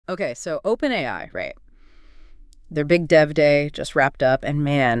Okay, so OpenAI, right? Their big dev day just wrapped up, and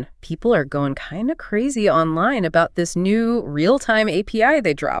man, people are going kind of crazy online about this new real-time API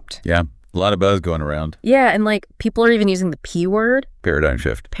they dropped. Yeah, a lot of buzz going around. Yeah, and like people are even using the P word. Paradigm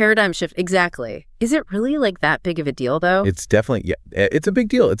shift. Paradigm shift, exactly. Is it really like that big of a deal, though? It's definitely, yeah, it's a big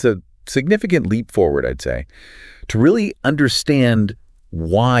deal. It's a significant leap forward, I'd say. To really understand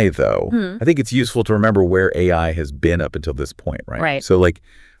why, though, I think it's useful to remember where AI has been up until this point, right? Right. So like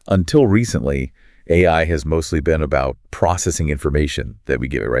until recently, AI has mostly been about processing information that we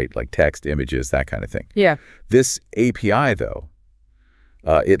give it, right? Like text, images, that kind of thing. Yeah. This API, though,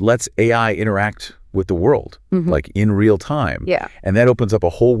 it lets AI interact with the world, like in real time. Yeah. And that opens up a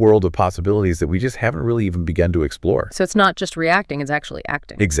whole world of possibilities that we just haven't really even begun to explore. So it's not just reacting, it's actually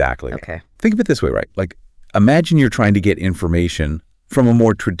acting. Exactly. Okay. Think of it this way, right? Like imagine you're trying to get information from a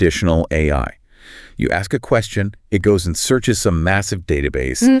more traditional AI. You ask a question, it goes and searches some massive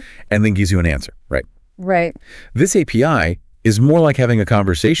database and then gives you an answer, right? Right. This API is more like having a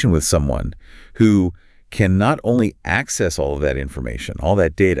conversation with someone who can not only access all of that information, all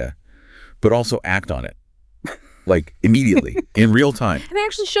that data, but also act on it, like immediately, in real time. And they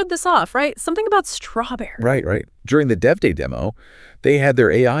actually showed this off, right? Something about strawberry. Right, right. During the Dev Day demo, they had their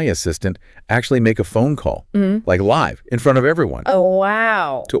AI assistant actually make a phone call, like live, in front of everyone. Oh,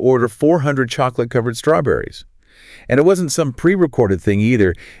 wow. To order 400 chocolate-covered strawberries. And it wasn't some pre-recorded thing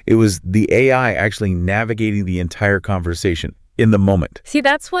either. It was the AI actually navigating the entire conversation in the moment. See,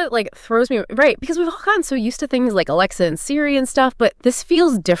 that's what like throws me, right? Because we've all gotten so used to things like Alexa and Siri and stuff, but this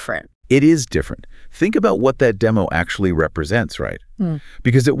feels different. It is different. Think about what that demo actually represents, right?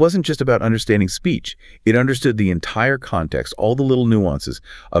 Because it wasn't just about understanding speech. It understood the entire context, all the little nuances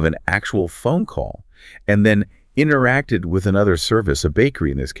of an actual phone call, and then interacted with another service, a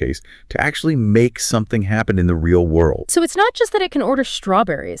bakery in this case, to actually make something happen in the real world. So it's not just that it can order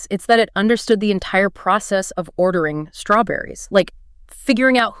strawberries, it's that it understood the entire process of ordering strawberries, like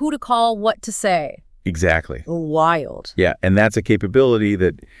figuring out who to call, what to say. Exactly. Wild. Yeah, and that's a capability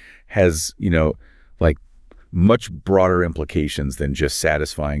that has, like much broader implications than just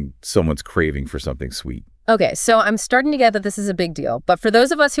satisfying someone's craving for something sweet. Okay, so I'm starting to get that this is a big deal. But for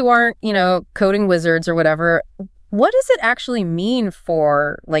those of us who aren't, coding wizards or whatever, what does it actually mean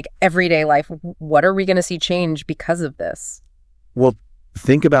for like everyday life? What are we going to see change because of this? Well,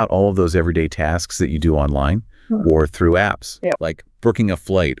 think about all of those everyday tasks that you do online or through apps, like booking a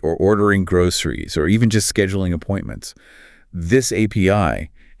flight or ordering groceries or even just scheduling appointments. This API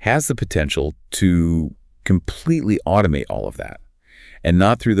has the potential to completely automate all of that. And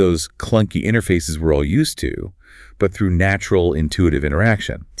not through those clunky interfaces we're all used to, but through natural, intuitive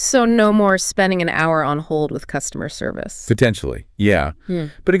interaction. So no more spending an hour on hold with customer service. Potentially, yeah.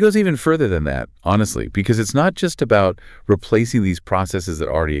 But it goes even further than that, honestly, because it's not just about replacing these processes that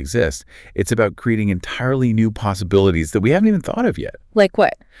already exist. It's about creating entirely new possibilities that we haven't even thought of yet. Like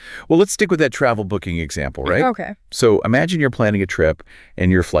what? Well, let's stick with that travel booking example, right? Okay. So imagine you're planning a trip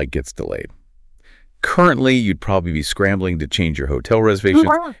and your flight gets delayed. Currently, you'd probably be scrambling to change your hotel reservations.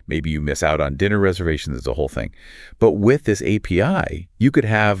 Maybe you miss out on dinner reservations. It's a whole thing. But with this API, you could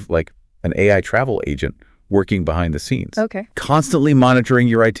have like an AI travel agent working behind the scenes. Okay. Constantly monitoring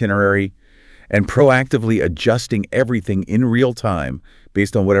your itinerary and proactively adjusting everything in real time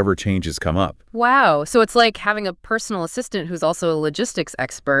based on whatever changes come up. Wow. So it's like having a personal assistant who's also a logistics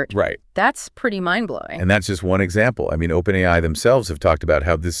expert. Right. That's pretty mind-blowing. And that's just one example. I mean, OpenAI themselves have talked about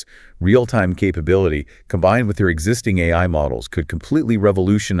how this real-time capability, combined with their existing AI models, could completely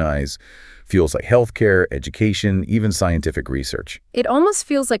revolutionize fields like healthcare, education, even scientific research. It almost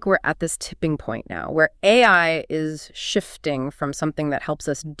feels like we're at this tipping point now where AI is shifting from something that helps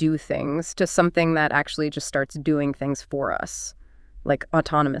us do things to something that actually just starts doing things for us, like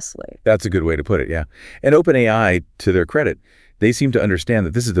autonomously. That's a good way to put it, yeah. And OpenAI, to their credit, they seem to understand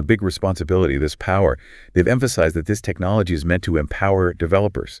that this is a big responsibility, this power. They've emphasized that this technology is meant to empower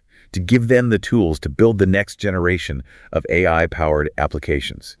developers, to give them the tools to build the next generation of AI-powered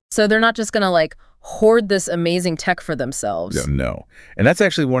applications. So they're not just going to like hoard this amazing tech for themselves. No. And that's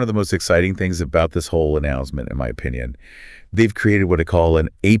actually one of the most exciting things about this whole announcement, in my opinion. They've created what I call an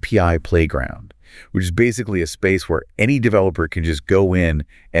API playground, which is basically a space where any developer can just go in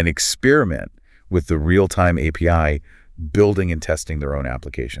and experiment with the real-time API, building and testing their own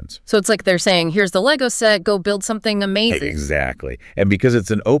applications. So it's like they're saying, here's the Lego set, go build something amazing. Exactly. And because it's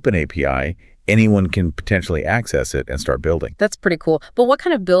an open API, anyone can potentially access it and start building. That's pretty cool. But what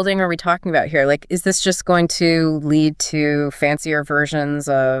kind of building are we talking about here? Like, is this just going to lead to fancier versions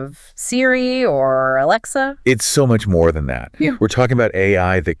of Siri or Alexa? It's so much more than that. Yeah. We're talking about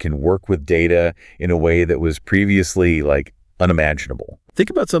AI that can work with data in a way that was previously like unimaginable. Think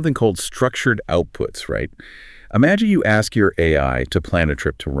about something called structured outputs, right? Imagine you ask your AI to plan a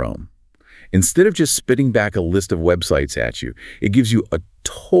trip to Rome. Instead of just spitting back a list of websites at you, it gives you a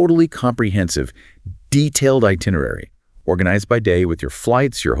totally comprehensive, detailed itinerary, organized by day with your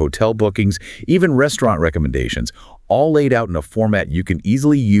flights, your hotel bookings, even restaurant recommendations, all laid out in a format you can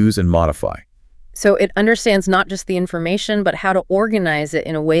easily use and modify. So it understands not just the information, but how to organize it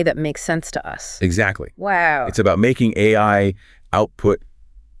in a way that makes sense to us. Exactly. Wow. It's about making AI output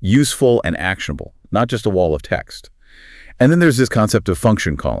useful and actionable, not just a wall of text. And then there's this concept of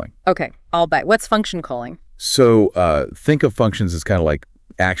function calling. Okay, I'll buy. What's function calling? So think of functions as kind of like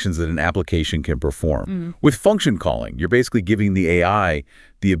actions that an application can perform. With function calling, you're basically giving the AI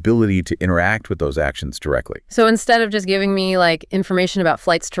the ability to interact with those actions directly. So instead of just giving me like information about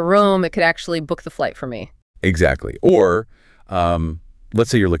flights to Rome, it could actually book the flight for me. Exactly. Or let's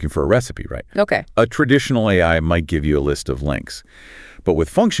say you're looking for a recipe, right? Okay. A traditional AI might give you a list of links. But with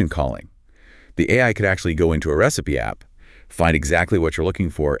function calling, the AI could actually go into a recipe app, find exactly what you're looking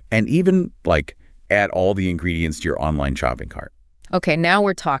for, and even like add all the ingredients to your online shopping cart. Okay, now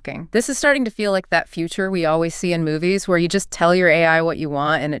we're talking. This is starting to feel like that future we always see in movies where you just tell your AI what you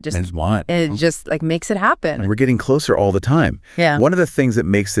want and it just like makes it happen. And we're getting closer all the time. Yeah. One of the things that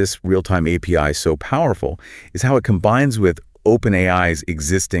makes this real-time API so powerful is how it combines with OpenAI's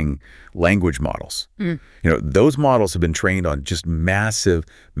existing language models. You know, those models have been trained on just massive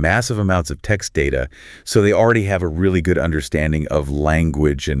amounts of text data, so they already have a really good understanding of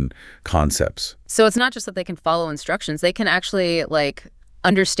language and concepts. So it's not just that they can follow instructions, they can actually like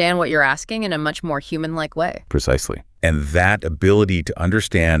understand what you're asking in a much more human-like way. Precisely. And that ability to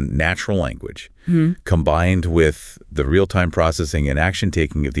understand natural language combined with the real-time processing and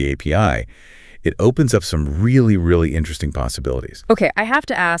action-taking of the API, it opens up some really, really interesting possibilities. Okay, I have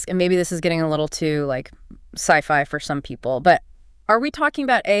to ask, and maybe this is getting a little too like sci-fi for some people, but are we talking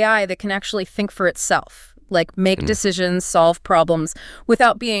about AI that can actually think for itself, like make decisions, solve problems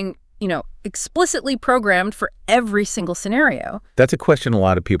without being, you know, explicitly programmed for every single scenario? That's a question a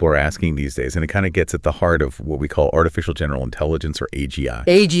lot of people are asking these days, and it kind of gets at the heart of what we call artificial general intelligence, or AGI.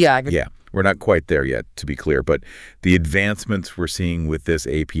 AGI. Yeah, we're not quite there yet, to be clear, but the advancements we're seeing with this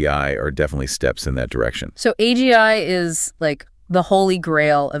API are definitely steps in that direction. So AGI is like the holy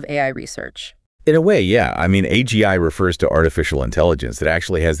grail of AI research. In a way, yeah. I mean, AGI refers to artificial intelligence that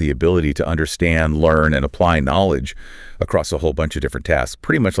actually has the ability to understand, learn, and apply knowledge across a whole bunch of different tasks,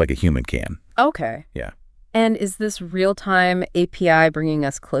 pretty much like a human can. Okay. Yeah. And is this real-time API bringing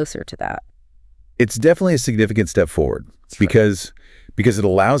us closer to that? It's definitely a significant step forward because it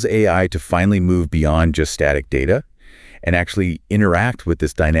allows AI to finally move beyond just static data and actually interact with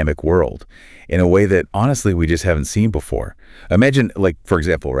this dynamic world in a way that, honestly, we just haven't seen before. Imagine, like, for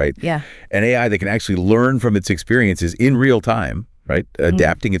example, right? Yeah. An AI that can actually learn from its experiences in real time, right?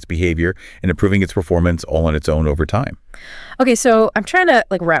 Adapting its behavior and improving its performance all on its own over time. Okay, so I'm trying to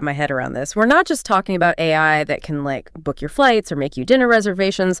like wrap my head around this. We're not just talking about AI that can like book your flights or make you dinner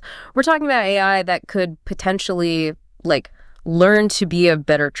reservations. We're talking about AI that could potentially like learn to be a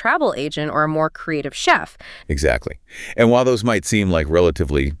better travel agent or a more creative chef. Exactly. And while those might seem like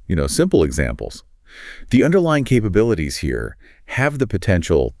relatively, simple examples, the underlying capabilities here have the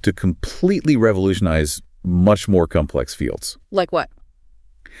potential to completely revolutionize much more complex fields. Like what?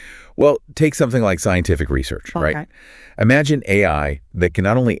 Well, take something like scientific research, right? Imagine AI that can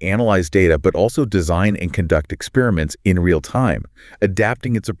not only analyze data, but also design and conduct experiments in real time,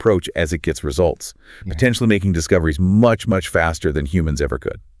 adapting its approach as it gets results, potentially making discoveries much, much faster than humans ever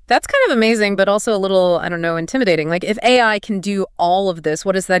could. That's kind of amazing, but also a little, I don't know, intimidating. Like, if AI can do all of this,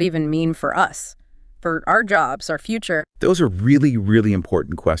 what does that even mean for us? For our jobs, our future? Those are really, really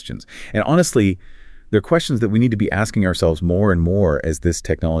important questions. And honestly, they're questions that we need to be asking ourselves more and more as this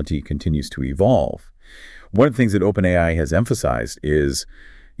technology continues to evolve. One of the things that OpenAI has emphasized is,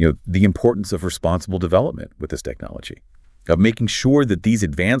 the importance of responsible development with this technology, of making sure that these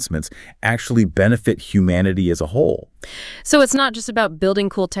advancements actually benefit humanity as a whole. So it's not just about building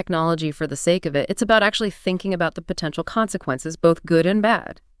cool technology for the sake of it. It's about actually thinking about the potential consequences, both good and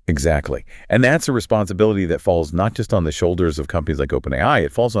bad. Exactly. And that's a responsibility that falls not just on the shoulders of companies like OpenAI,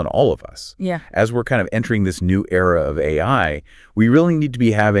 it falls on all of us. Yeah. As we're kind of entering this new era of AI, we really need to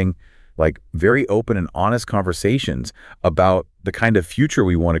be having very open and honest conversations about the kind of future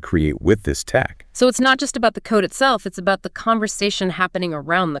we want to create with this tech. So it's not just about the code itself, it's about the conversation happening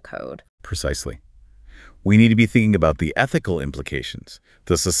around the code. Precisely. We need to be thinking about the ethical implications,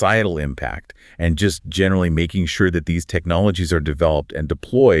 the societal impact, and just generally making sure that these technologies are developed and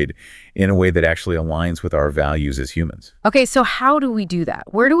deployed in a way that actually aligns with our values as humans. Okay, so how do we do that?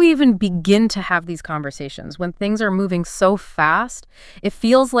 Where do we even begin to have these conversations when things are moving so fast? It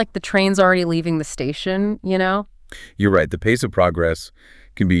feels like the train's already leaving the station, you know? You're right. The pace of progress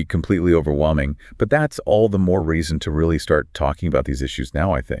can be completely overwhelming, but that's all the more reason to really start talking about these issues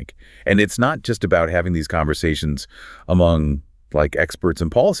now, I think. And it's not just about having these conversations among like experts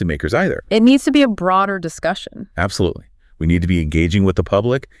and policymakers either. It needs to be a broader discussion. Absolutely. We need to be engaging with the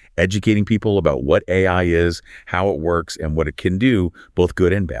public, educating people about what AI is, how it works, and what it can do, both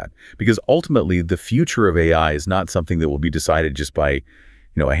good and bad. Because ultimately, the future of AI is not something that will be decided just by,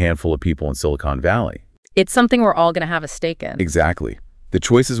 a handful of people in Silicon Valley. It's something we're all going to have a stake in. Exactly. The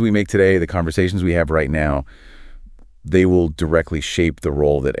choices we make today, the conversations we have right now, they will directly shape the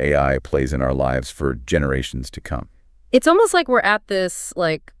role that AI plays in our lives for generations to come. It's almost like we're at this,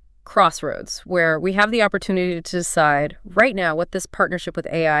 crossroads where we have the opportunity to decide right now what this partnership with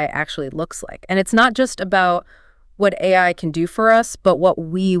AI actually looks like. And it's not just about what AI can do for us, but what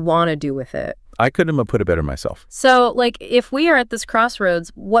we want to do with it. I couldn't have put it better myself. So, if we are at this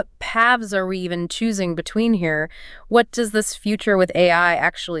crossroads, what paths are we even choosing between here? What does this future with AI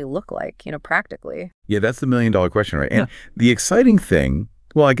actually look like, practically? Yeah, that's the million-dollar question, right? And the exciting thing,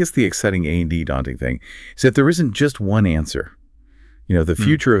 well, I guess the exciting A&D daunting thing, is that there isn't just one answer. The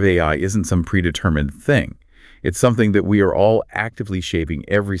future of AI isn't some predetermined thing. It's something that we are all actively shaping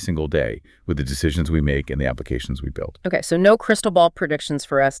every single day with the decisions we make and the applications we build. Okay, so no crystal ball predictions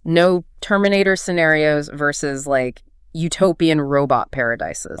for us, no Terminator scenarios versus utopian robot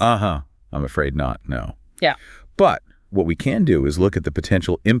paradises. I'm afraid not, no. Yeah. But what we can do is look at the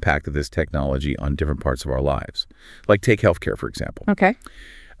potential impact of this technology on different parts of our lives. Like take healthcare, for example. Okay.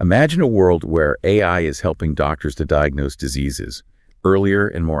 Imagine a world where AI is helping doctors to diagnose diseases earlier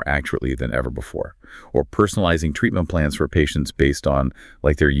and more accurately than ever before, or personalizing treatment plans for patients based on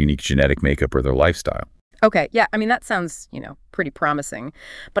their unique genetic makeup or their lifestyle. Okay, yeah, that sounds, pretty promising.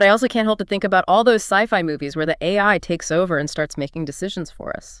 But I also can't help to think about all those sci-fi movies where the AI takes over and starts making decisions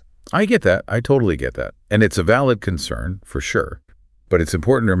for us. I get that. I totally get that. And it's a valid concern, for sure. But it's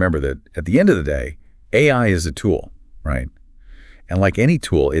important to remember that at the end of the day, AI is a tool, right? And like any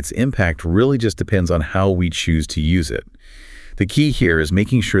tool, its impact really just depends on how we choose to use it. The key here is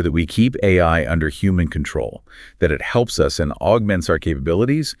making sure that we keep AI under human control, that it helps us and augments our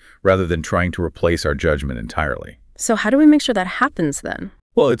capabilities rather than trying to replace our judgment entirely. So how do we make sure that happens then?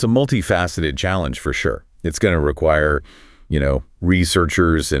 Well, it's a multifaceted challenge for sure. It's going to require,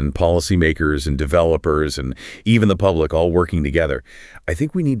 researchers and policymakers and developers and even the public all working together. I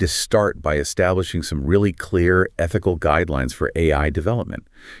think we need to start by establishing some really clear ethical guidelines for AI development.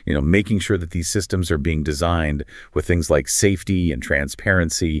 Making sure that these systems are being designed with things like safety and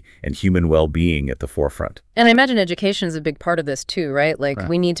transparency and human well-being at the forefront. And I imagine education is a big part of this too, right?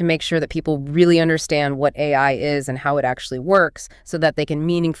 We need to make sure that people really understand what AI is and how it actually works so that they can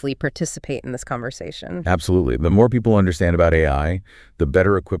meaningfully participate in this conversation. Absolutely. The more people understand about AI, the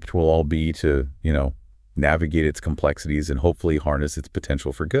better equipped we'll all be to, navigate its complexities and hopefully harness its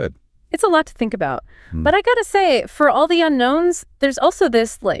potential for good. It's a lot to think about. But I gotta say, for all the unknowns, there's also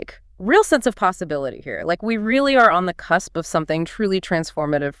this, real sense of possibility here. We really are on the cusp of something truly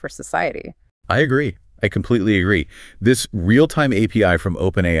transformative for society. I agree. I completely agree. This real-time API from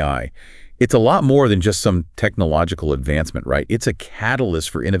OpenAI, it's a lot more than just some technological advancement, right? It's a catalyst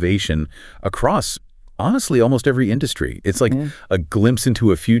for innovation across, honestly, almost every industry. It's a glimpse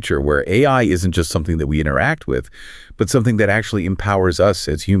into a future where AI isn't just something that we interact with, but something that actually empowers us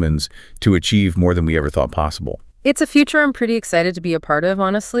as humans to achieve more than we ever thought possible. It's a future I'm pretty excited to be a part of,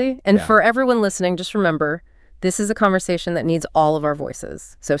 honestly. And for everyone listening, just remember, this is a conversation that needs all of our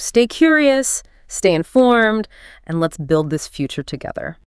voices. So stay curious, stay informed, and let's build this future together.